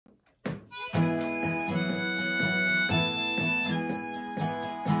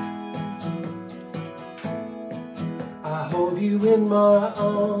you in my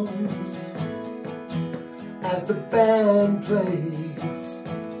arms as the band plays.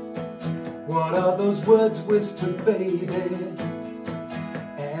 What are those words whispered, baby,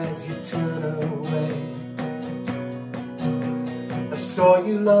 as you turn away? I saw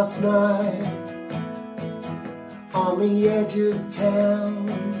you last night on the edge of town.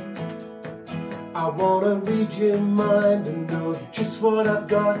 I wanna read your mind and know just what I've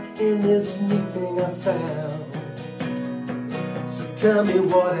got in this new thing I found. So tell me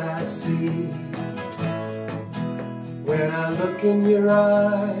what I see when I look in your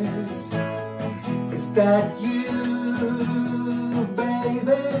eyes. Is that you,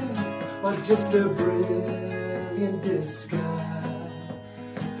 baby, or just a brilliant disguise?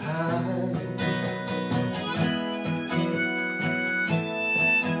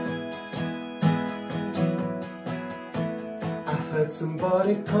 I heard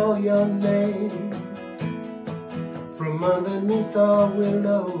somebody call your name from underneath our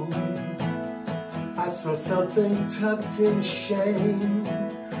willow. I saw something tucked in shame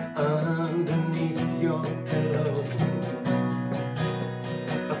underneath your pillow.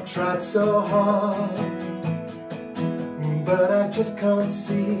 I've tried so hard, but I just can't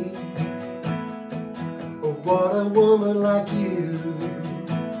see what a woman like you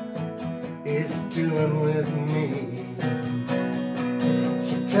is doing with me.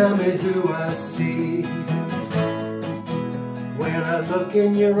 So tell me who I see when I look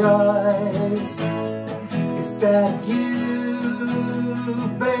in your eyes. Is that you,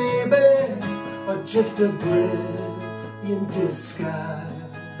 baby, or just a brilliant disguise?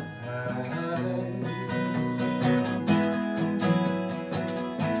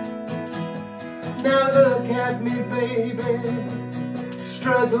 Now look at me, baby,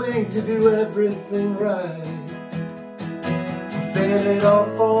 struggling to do everything right. Then it all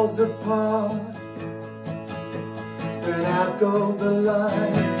falls apart, and out go the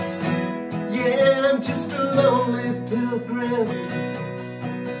lights. Yeah, I'm just a lonely pilgrim.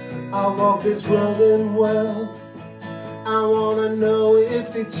 I walk this road in wealth. I wanna know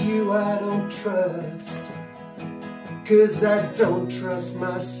if it's you I don't trust, 'cause I don't trust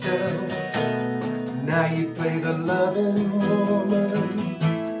myself. Now you play the loving woman,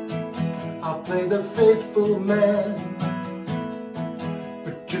 I'll play the faithful man.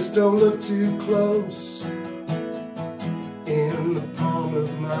 But just don't look too close in the palm of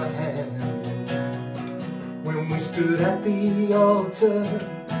my hand. When we stood at the altar,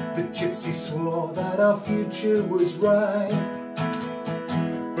 the gypsy swore that our future was right.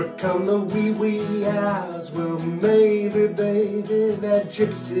 But come the wee hours, well maybe, baby, that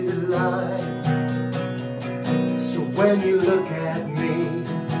gypsy lied. So when you look at me,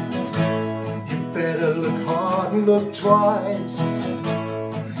 you better look hard and look twice.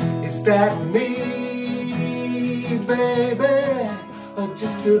 Is that me, baby, or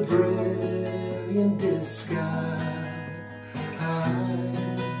just a brilliant disguise?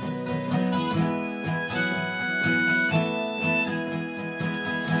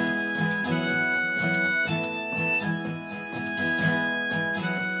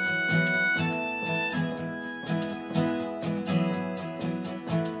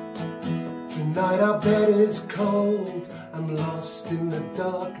 Tonight our bed is cold, I'm lost in the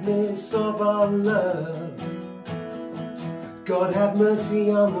darkness of our love. God have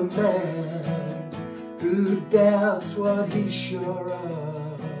mercy on the man who doubts what he's sure of.